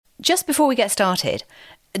Just before we get started,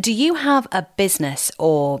 do you have a business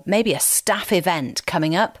or maybe a staff event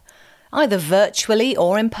coming up, either virtually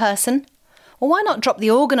or in person? Or why not drop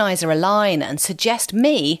the organiser a line and suggest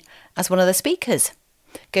me as one of the speakers?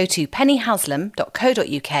 Go to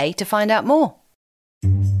pennyhaslam.co.uk to find out more.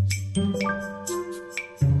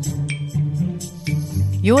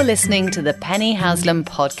 You're listening to the Penny Haslam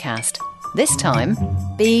podcast. This time,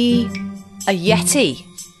 be a Yeti.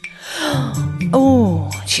 Oh,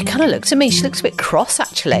 she kind of looked at me. She looks a bit cross,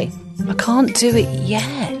 actually. I can't do it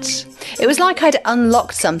yet. It was like I'd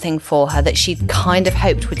unlocked something for her that she'd kind of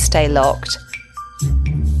hoped would stay locked.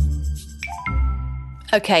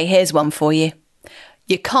 Okay, here's one for you.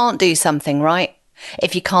 You can't do something, right?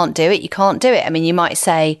 If you can't do it, you can't do it. I mean, you might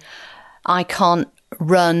say, I can't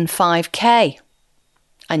run 5k.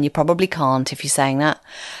 And you probably can't if you're saying that.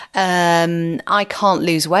 I can't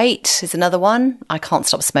lose weight is another one. I can't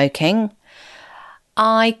stop smoking.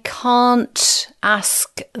 I can't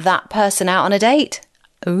ask that person out on a date.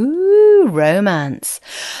 Ooh, romance.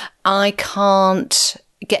 I can't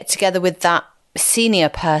get together with that senior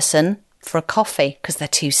person for a coffee because they're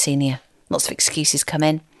too senior. Lots of excuses come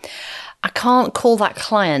in. I can't call that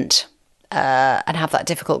client and have that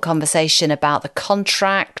difficult conversation about the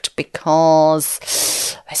contract because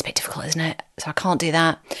it's a bit difficult, isn't it? So I can't do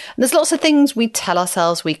that. And there's lots of things we tell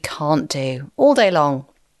ourselves we can't do all day long.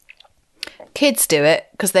 Kids do it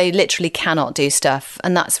because they literally cannot do stuff,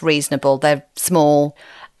 and that's reasonable. They're small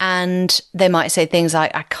and they might say things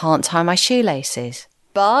like, I can't tie my shoelaces.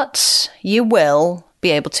 But you will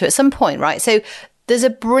be able to at some point, right? So there's a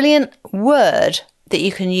brilliant word that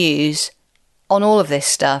you can use on all of this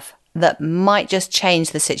stuff that might just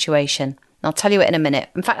change the situation. I'll tell you it in a minute.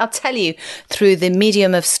 In fact, I'll tell you through the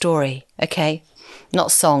medium of story, okay?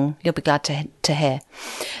 Not song. You'll be glad to hear.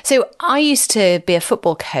 So I used to be a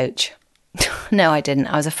football coach. No, I didn't.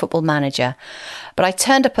 I was a football manager. But I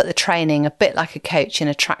turned up at the training a bit like a coach in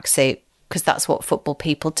a tracksuit because that's what football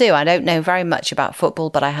people do. I don't know very much about football,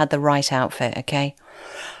 but I had the right outfit, okay?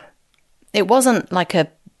 It wasn't like a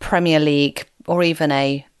Premier League or even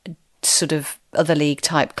a sort of other league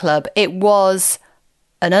type club. It was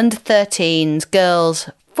an under-13s girls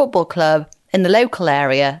football club in the local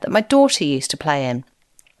area that my daughter used to play in.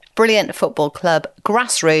 Brilliant football club,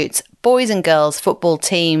 grassroots, boys and girls football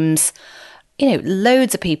teams,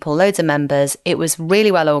 loads of people, loads of members. It was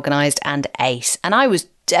really well organised and ace. And I was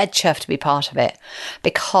dead chuffed to be part of it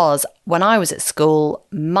because when I was at school,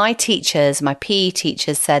 my teachers, my PE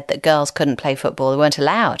teachers said that girls couldn't play football. They weren't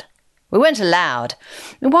allowed. We weren't allowed.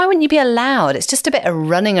 Why wouldn't you be allowed? It's just a bit of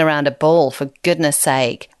running around a ball, for goodness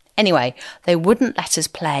sake. Anyway, they wouldn't let us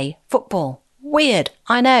play football. Weird,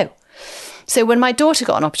 I know. So when my daughter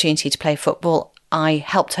got an opportunity to play football, I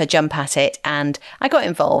helped her jump at it and I got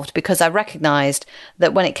involved because I recognised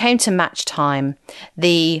that when it came to match time,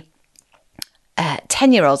 the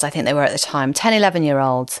 10-year-olds, I think they were at the time, 10,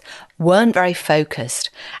 11-year-olds, weren't very focused.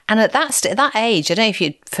 And at that age, I don't know if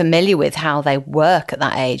you're familiar with how they work at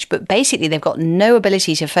that age, but basically they've got no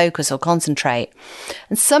ability to focus or concentrate.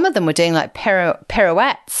 And some of them were doing like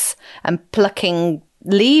pirouettes and plucking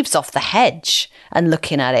leaves off the hedge and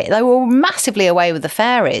looking at it. They were massively away with the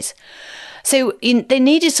fairies. So they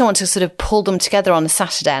needed someone to sort of pull them together on a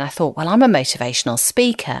Saturday. And I thought, well, I'm a motivational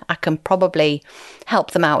speaker. I can probably help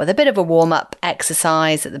them out with a bit of a warm-up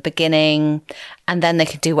exercise at the beginning. And then they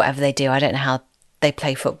could do whatever they do. I don't know how they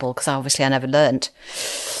play football because obviously I never learnt.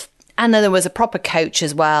 And then there was a proper coach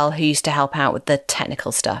as well who used to help out with the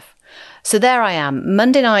technical stuff. So there I am,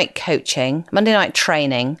 Monday night coaching, Monday night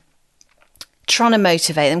training, trying to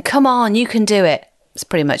motivate them. Come on, you can do it. It's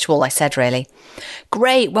pretty much all I said, really.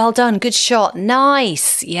 Great, well done, good shot,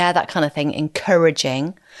 nice. Yeah, that kind of thing,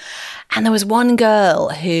 encouraging. And there was one girl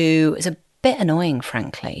who was a bit annoying,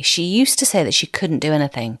 frankly. She used to say that she couldn't do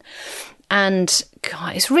anything. And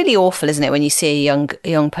God, it's really awful, isn't it, when you see a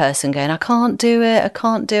young person going, I can't do it, I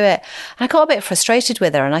can't do it. And I got a bit frustrated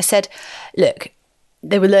with her and I said, look,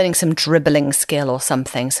 they were learning some dribbling skill or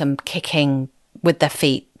something, some kicking with their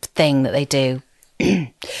feet thing that they do.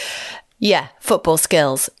 Yeah, football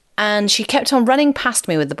skills. And she kept on running past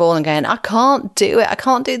me with the ball and going, I can't do it. I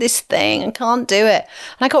can't do this thing. I can't do it.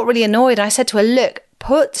 And I got really annoyed. I said to her, look,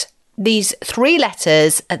 put these 3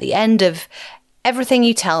 letters at the end of everything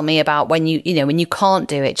you tell me about when when you can't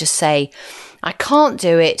do it. Just say, I can't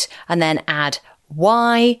do it. And then add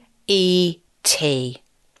Y-E-T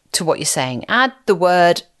to what you're saying. Add the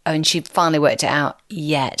word, and she finally worked it out,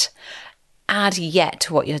 yet. Add yet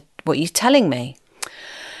to what you're telling me.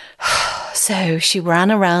 So she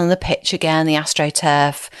ran around the pitch again, the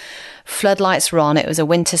AstroTurf. Floodlights were on. It was a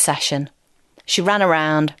winter session. She ran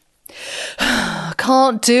around. I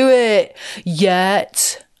can't do it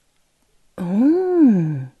yet.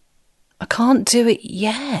 I can't do it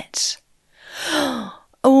yet.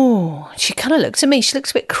 Oh, she kind of looked at me. She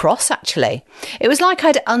looks a bit cross, actually. It was like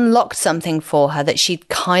I'd unlocked something for her that she'd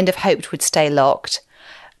kind of hoped would stay locked,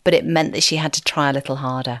 but it meant that she had to try a little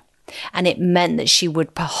harder. And it meant that she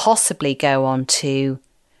would possibly go on to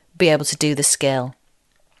be able to do the skill.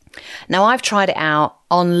 Now, I've tried it out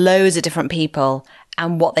on loads of different people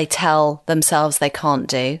and what they tell themselves they can't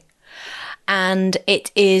do. And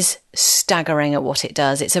it is staggering at what it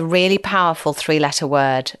does. It's a really powerful 3-letter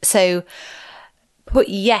word. So put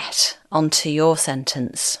yet onto your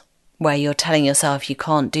sentence where you're telling yourself you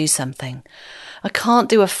can't do something. I can't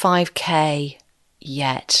do a 5K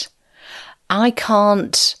yet. I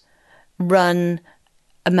can't run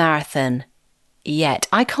a marathon yet.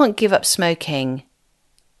 I can't give up smoking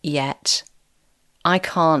yet. I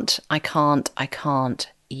can't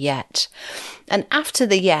yet. And after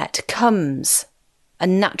the yet comes a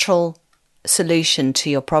natural solution to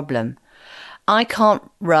your problem. I can't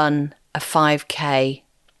run a 5K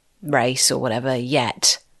race or whatever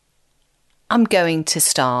yet. I'm going to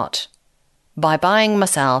start by buying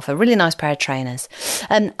myself a really nice pair of trainers.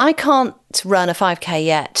 I can't run a 5K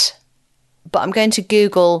yet, but I'm going to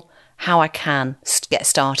Google how I can get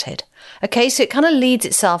started. Okay, so it kind of leads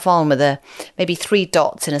itself on with maybe 3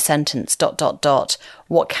 dots in a sentence, ...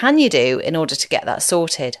 What can you do in order to get that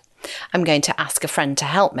sorted? I'm going to ask a friend to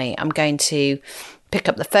help me. I'm going to pick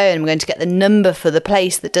up the phone. I'm going to get the number for the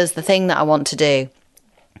place that does the thing that I want to do.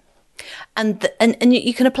 And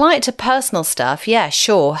you can apply it to personal stuff. Yeah,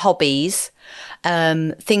 sure. Hobbies,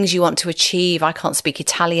 things you want to achieve. I can't speak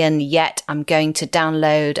Italian yet. I'm going to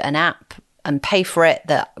download an app and pay for it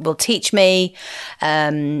that will teach me.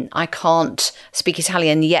 I can't speak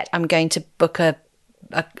Italian yet. I'm going to book a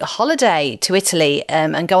holiday to Italy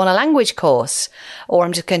and go on a language course, or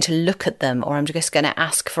I'm just going to look at them, or I'm just going to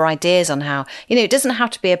ask for ideas on how, it doesn't have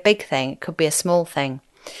to be a big thing. It could be a small thing.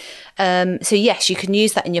 So yes, you can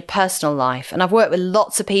use that in your personal life. And I've worked with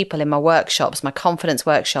lots of people in my workshops, my confidence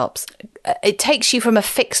workshops. It takes you from a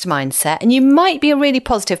fixed mindset, and you might be a really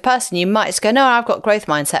positive person. You might just go, no, I've got growth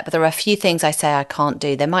mindset, but there are a few things I say I can't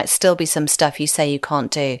do. There might still be some stuff you say you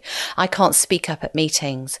can't do. I can't speak up at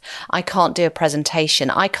meetings. I can't do a presentation.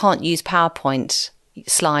 I can't use PowerPoint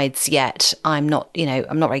slides yet. I'm not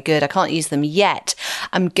very good. I can't use them yet.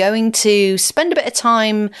 I'm going to spend a bit of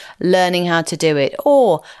time learning how to do it,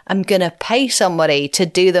 or I'm going to pay somebody to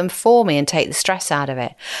do them for me and take the stress out of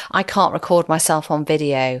it. I can't record myself on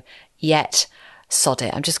video yet. Sod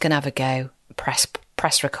it. I'm just going to have a go. Press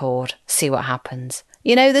record, see what happens.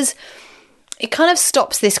 It kind of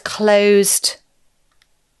stops this closed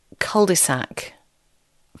cul-de-sac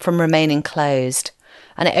from remaining closed,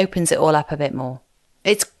 and it opens it all up a bit more.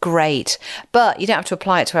 It's great, but you don't have to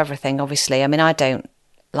apply it to everything, obviously. I mean, I don't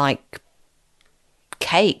like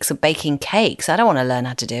cakes or baking cakes. I don't want to learn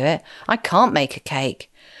how to do it. I can't make a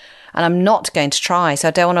cake, and I'm not going to try, so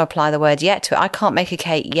I don't want to apply the word yet to it. I can't make a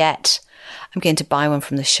cake yet. I'm going to buy one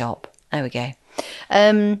from the shop. There we go.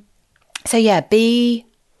 So yeah, be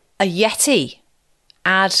a Yeti.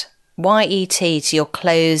 Add YET to your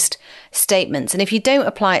closed statements. And if you don't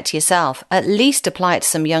apply it to yourself, at least apply it to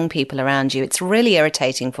some young people around you. It's really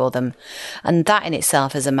irritating for them. And that in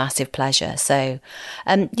itself is a massive pleasure. So,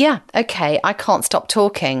 okay, I can't stop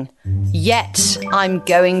talking. Yet I'm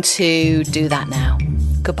going to do that now.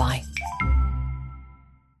 Goodbye.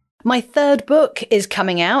 My third book is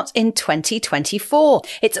coming out in 2024.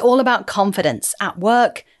 It's all about confidence at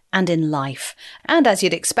work and in life. And as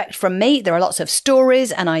you'd expect from me, there are lots of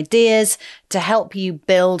stories and ideas to help you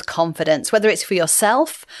build confidence, whether it's for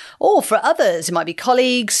yourself or for others. It might be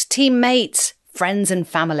colleagues, teammates, friends and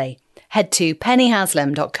family. Head to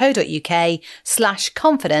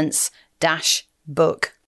pennyhaslam.co.uk/confidence-book.